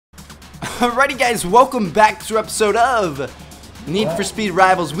Alrighty guys, welcome back to episode of Need for Speed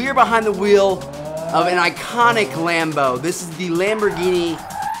Rivals. We are behind the wheel of an iconic Lambo. This is the Lamborghini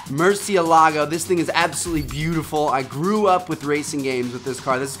Murcielago. This thing is absolutely beautiful. I grew up with racing games with this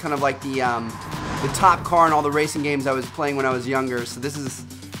car. This is kind of like the top car in all the racing games I was playing when I was younger. So this is,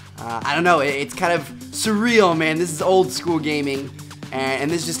 I don't know, it's kind of surreal, man. This is old school gaming.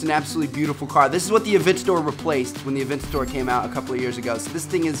 And this is just an absolutely beautiful car. This is what the Aventador replaced when the Aventador came out a couple of years ago. So this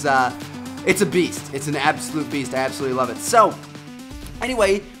thing is, it's a beast. It's an absolute beast. I absolutely love it. So,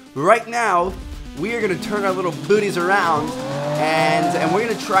 anyway, right now, we are going to turn our little booties around, and we're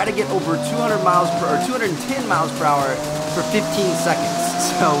going to try to get over 200 miles per, or 210 miles per hour for 15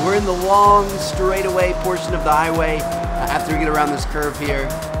 seconds. So we're in the long straightaway portion of the highway after we get around this curve here,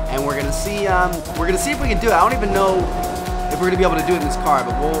 and we're going to see if we can do it. I don't even know if we're going to be able to do it in this car,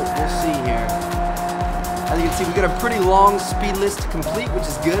 but we'll see here. As you can see, we got a pretty long speed list to complete, which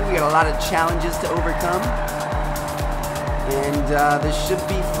is good. We got a lot of challenges to overcome, and this should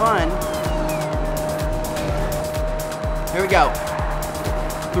be fun. Here we go.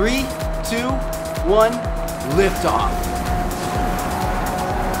 3, 2, 1, lift off.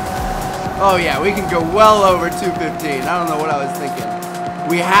 Oh yeah, we can go well over 215. I don't know what I was thinking.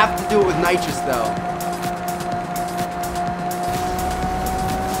 We have to do it with nitrous though.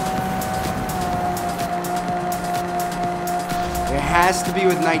 It has to be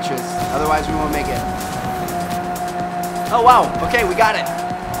with nitrous, otherwise we won't make it. Oh wow, okay, we got it.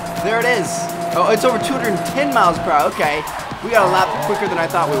 There it is. Oh, it's over 210 miles per hour, okay. We got a lap quicker than I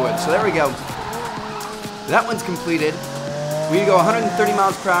thought we would, so there we go. That one's completed. We need to go 130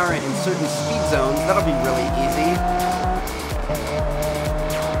 miles per hour in certain speed zones. That'll be really easy.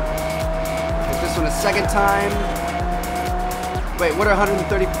 Hit this one a second time. Wait, what are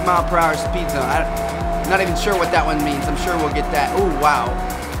 130 mile per hour speed zone? I'm not even sure what that one means. I'm sure we'll get that. Oh, wow.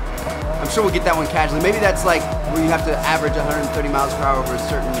 I'm sure we'll get that one casually. Maybe that's like where you have to average 130 miles per hour over a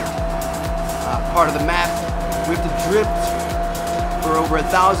certain part of the map. We have to drift for over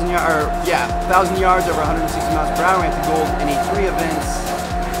 1,000 yards, 1,000 yards over 160 miles per hour. We have to go any 3 events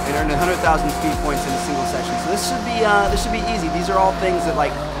and earn 100,000 speed points in a single session. So this should be easy. These are all things that,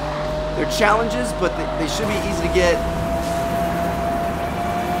 like, they're challenges, but they should be easy to get.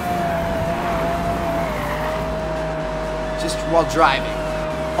 Just while driving.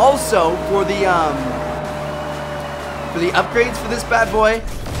 Also, for the upgrades for this bad boy,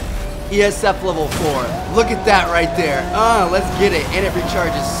 ESF level 4. Look at that right there. Let's get it. And it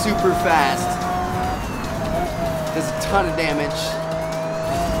recharges super fast. Does a ton of damage.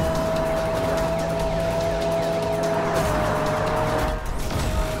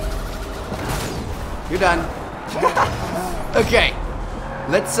 You're done. Okay.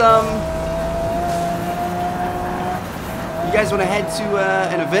 Let's you guys want to head to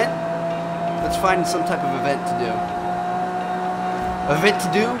an event? Let's find some type of event to do. Event to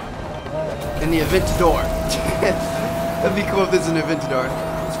do? In the Aventador. That'd be cool if this is an Aventador.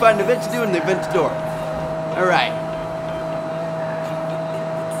 Let's find an event to do in the Aventador. Alright.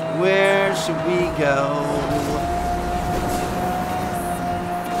 Where should we go?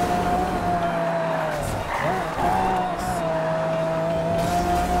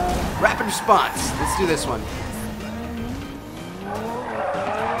 Rapid response. Let's do this one.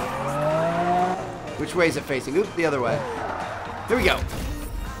 Which way is it facing? Oop, the other way. Here we go.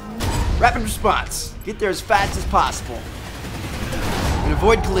 Rapid response. Get there as fast as possible. And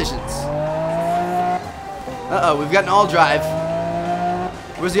avoid collisions. Uh-oh, we've got an all-drive.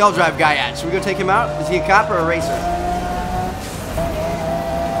 Where's the all-drive guy at? Should we go take him out? Is he a cop or a racer?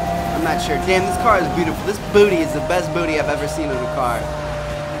 I'm not sure. Damn, this car is beautiful. This booty is the best booty I've ever seen in a car.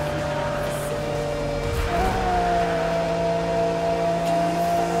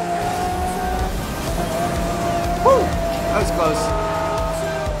 Woo! That was close.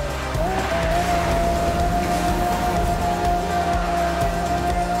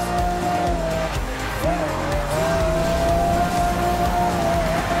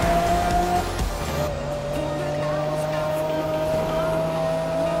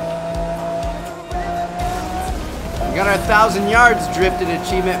 We got our 1,000 yards drifted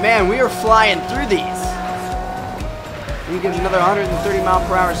achievement. Man, we are flying through these. We get another 130 mile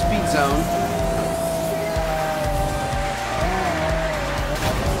per hour speed zone.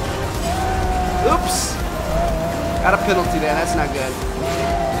 Oops. Got a penalty there. That's not good.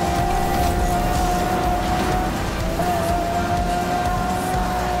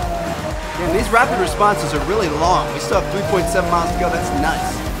 Man, these rapid responses are really long. We still have 3.7 miles to go. That's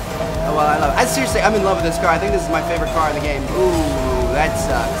nuts. Oh, well, I love it. Seriously, I'm in love with this car. I think this is my favorite car in the game. Ooh, that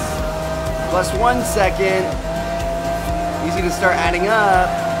sucks. Plus 1 second. Easy to start adding up.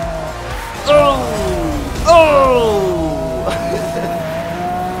 Oh! Oh!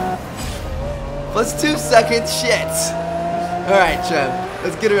 Plus 2 seconds. Shit. Alright, Trev.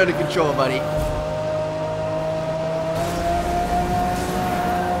 Let's get her under control, buddy.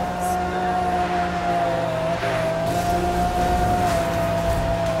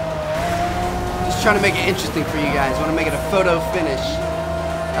 Just trying to make it interesting for you guys. Want to make it a photo finish.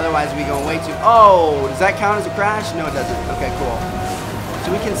 Otherwise, we going way too... Oh! Does that count as a crash? No, it doesn't. Okay, cool.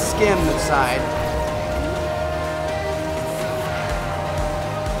 So we can skim the side.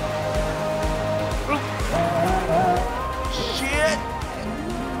 Shit!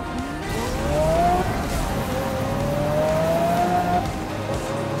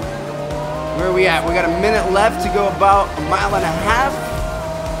 Where are we at? We got a minute left to go about a mile and a half.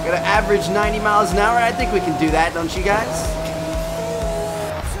 Got to average 90 miles an hour. I think we can do that, don't you guys?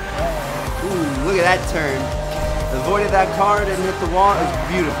 Ooh, look at that turn. Avoided that car, didn't hit the wall. It was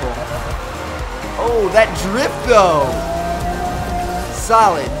beautiful. Oh, that drift though.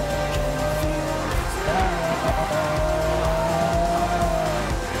 Solid.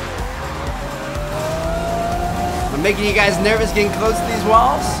 I'm making you guys nervous getting close to these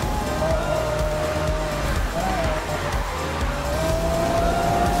walls.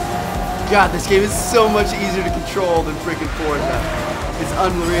 God, this game is so much easier to control than freaking Forza. It's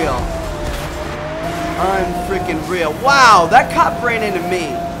unreal. Unfreaking real. Wow, that cop ran into me.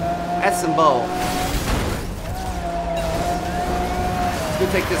 That's some bull. Let's go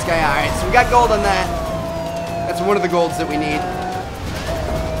take this guy out. Alright, so we got gold on that. That's one of the golds that we need.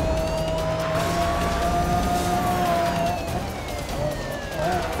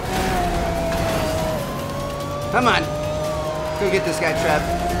 Come on. Go get this guy, Trev.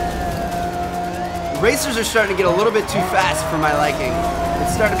 Racers are starting to get a little bit too fast for my liking.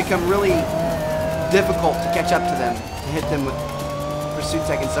 It's starting to become really difficult to catch up to them, to hit them with pursuit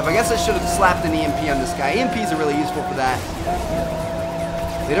tech and stuff. I guess I should have slapped an EMP on this guy. EMPs are really useful for that.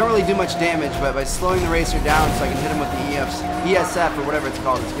 They don't really do much damage, but by slowing the racer down so I can hit him with the ESF or whatever it's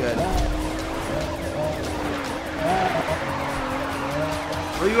called, it's good.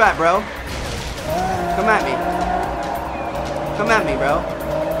 Where you at, bro? Come at me. Come at me, bro.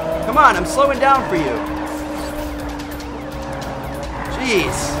 Come on, I'm slowing down for you.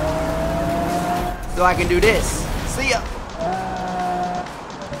 Jeez. So I can do this. See ya.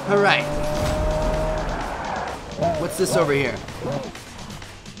 Alright. What's this over here?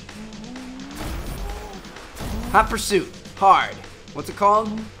 Hot pursuit. Hard. What's it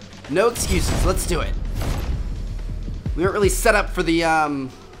called? No excuses. Let's do it. We weren't really set up for the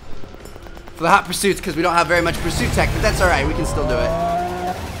hot pursuits because we don't have very much pursuit tech, but that's alright. We can still do it.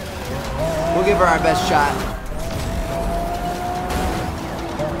 We'll give her our best shot.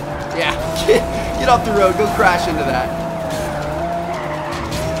 Yeah, get off the road, go crash into that.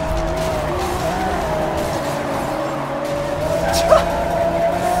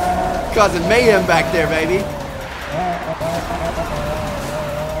 Causing mayhem back there, baby.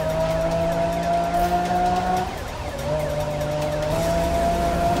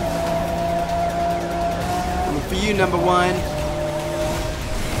 Coming for you, number one.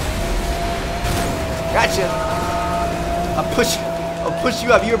 Gotcha. I'll push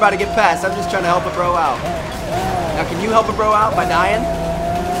you up. You're about to get past. I'm just trying to help a bro out. Now, can you help a bro out by dying?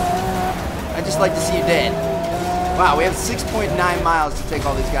 I'd just like to see you dead. Wow, we have 6.9 miles to take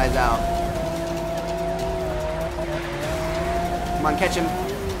all these guys out. Come on, catch him.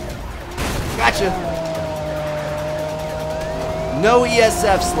 Gotcha. No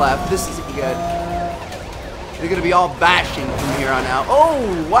ESFs left. This is good. They're going to be all bashing from here on out.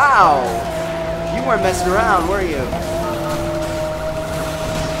 Oh, wow. You weren't messing around, were you?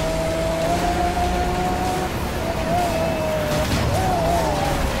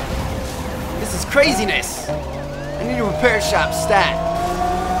 This is craziness. I need a repair shop stat.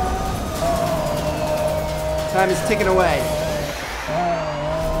 Time is ticking away.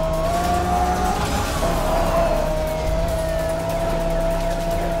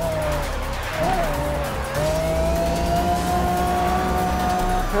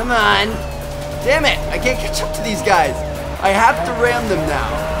 Come on. Damn it! I can't catch up to these guys. I have to ram them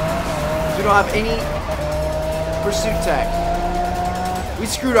now. We don't have any pursuit tech. We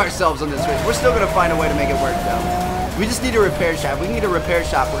screwed ourselves on this race. We're still gonna find a way to make it work though. We just need a repair shop. If we can get a repair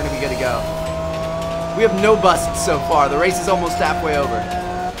shop, we're gonna be good to go. We have no busts so far. The race is almost halfway over.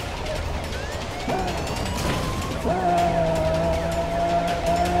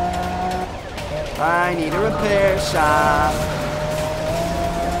 I need a repair shop.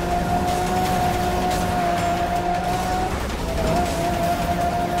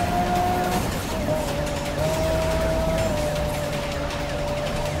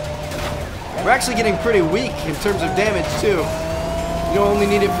 We're actually getting pretty weak in terms of damage, too. You don't only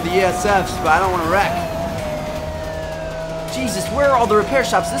need it for the ESFs, but I don't want to wreck. Jesus, where are all the repair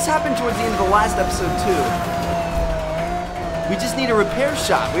shops? This happened towards the end of the last episode, too. We just need a repair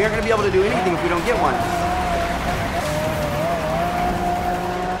shop. We aren't going to be able to do anything if we don't get one.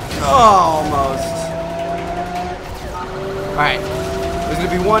 Oh, almost. Alright. There's going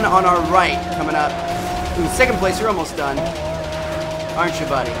to be one on our right coming up. Ooh, second place, you're almost done. Aren't you,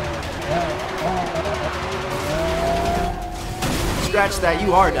 buddy? Scratch that,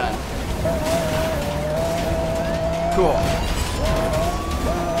 you are done. Cool.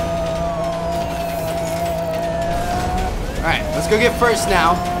 Alright, let's go get first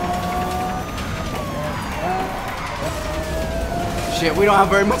now. Shit, we don't have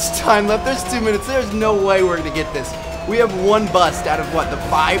very much time left. There's 2 minutes. There's no way we're gonna get this. We have one bust out of what, the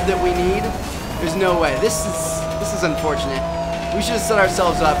 5 that we need? There's no way. This is unfortunate. We should have set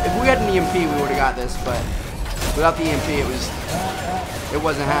ourselves up. If we had an EMP, we would have got this, but without the EMP, it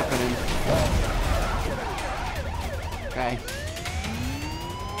wasn't happening. Okay.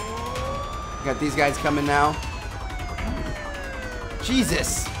 Got these guys coming now.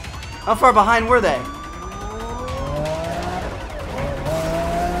 Jesus! How far behind were they?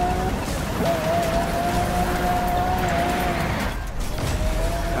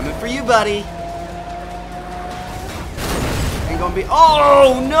 Coming for you, buddy. Ain't gonna be.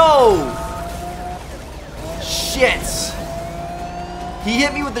 Oh no! Shit! He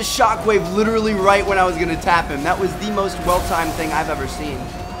hit me with the shockwave literally right when I was gonna tap him. That was the most well-timed thing I've ever seen.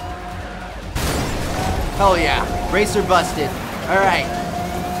 Hell yeah. Racer busted. Alright.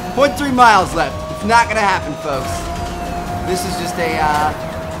 0.3 miles left. It's not gonna happen, folks. This is just a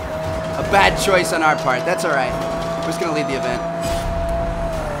bad choice on our part. That's alright. We're just gonna lead the event.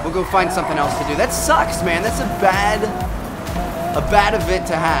 We'll go find something else to do. That sucks, man. That's a bad event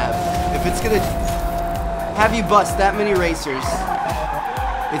to have. If it's gonna have you bust that many racers,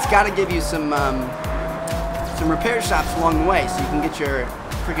 it's got to give you some repair shops along the way so you can get your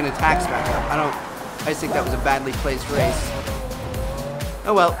freaking attacks back up. I just think that was a badly placed race.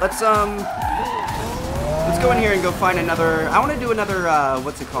 Oh well, let's go in here and go find another. I want to do another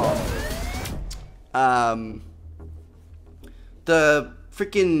what's it called? The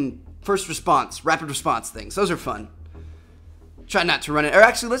freaking first response, rapid response things. Those are fun. Try not to run it. Or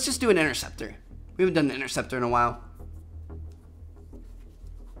actually, let's just do an interceptor. We haven't done an interceptor in a while.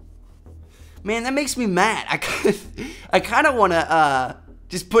 Man, that makes me mad. I kind of want to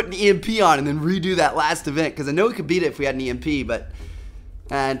just put an EMP on and then redo that last event, because I know we could beat it if we had an EMP, but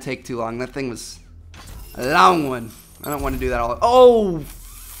it'd take too long. That thing was a long one. I don't want to do that all. Oh,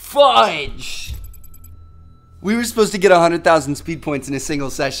 fudge! We were supposed to get 100,000 speed points in a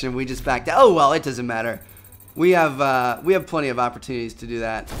single session. We just backed out. Oh well, it doesn't matter. We have plenty of opportunities to do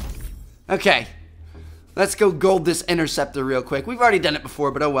that. Okay, let's go gold this interceptor real quick. We've already done it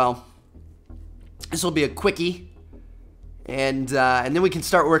before, but oh well. This will be a quickie, and then we can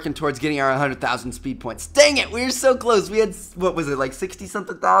start working towards getting our 100,000 speed points. Dang it, we were so close. We had, what was it, like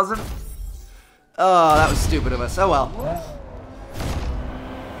 60-something thousand? Oh, that was stupid of us. Oh well.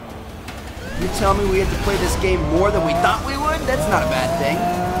 You tell me we had to play this game more than we thought we would? That's not a bad thing.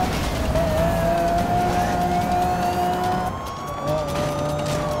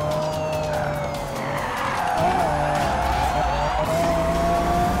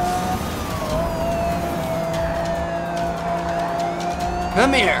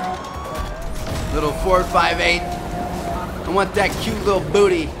 Come here, little 458. I want that cute little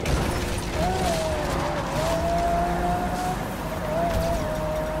booty.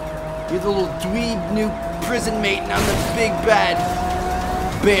 You're the little dweeb new prison mate, and I'm the big bad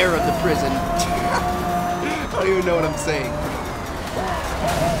bear of the prison. I don't even know what I'm saying.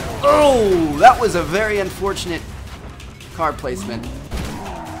 Oh, that was a very unfortunate car placement.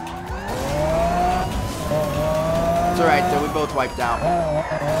 It's alright though, we both wiped out.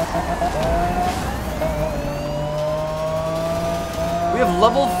 We have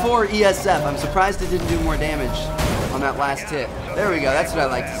level 4 ESF. I'm surprised it didn't do more damage on that last hit. There we go, that's what I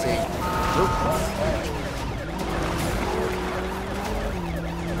like to see. Oop.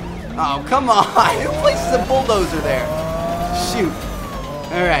 Oh, come on! Who places a bulldozer there? Shoot.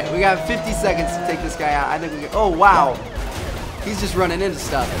 Alright, we got 50 seconds to take this guy out. I think we can. Oh, wow. He's just running into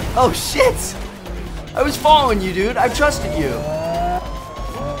stuff. Oh, shit! I was following you, dude. I trusted you.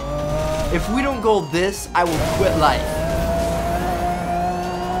 If we don't gold this, I will quit life.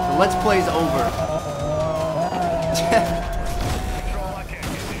 The Let's Play's over.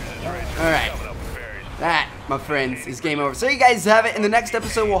 Alright. That, my friends, is game over. So you guys have it. In the next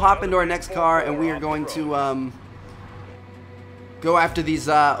episode, we'll hop into our next car, and we are going to go after these.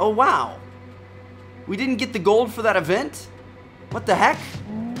 Oh, wow. We didn't get the gold for that event? What the heck?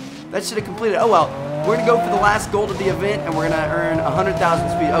 That should have completed. Oh well, we're gonna go for the last gold of the event and we're gonna earn 100,000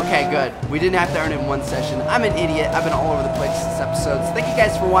 speed. Okay, good. We didn't have to earn it in one session. I'm an idiot. I've been all over the place this episode. So thank you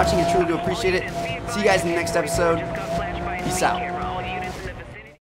guys for watching. I truly do appreciate it. See you guys in the next episode. Peace out.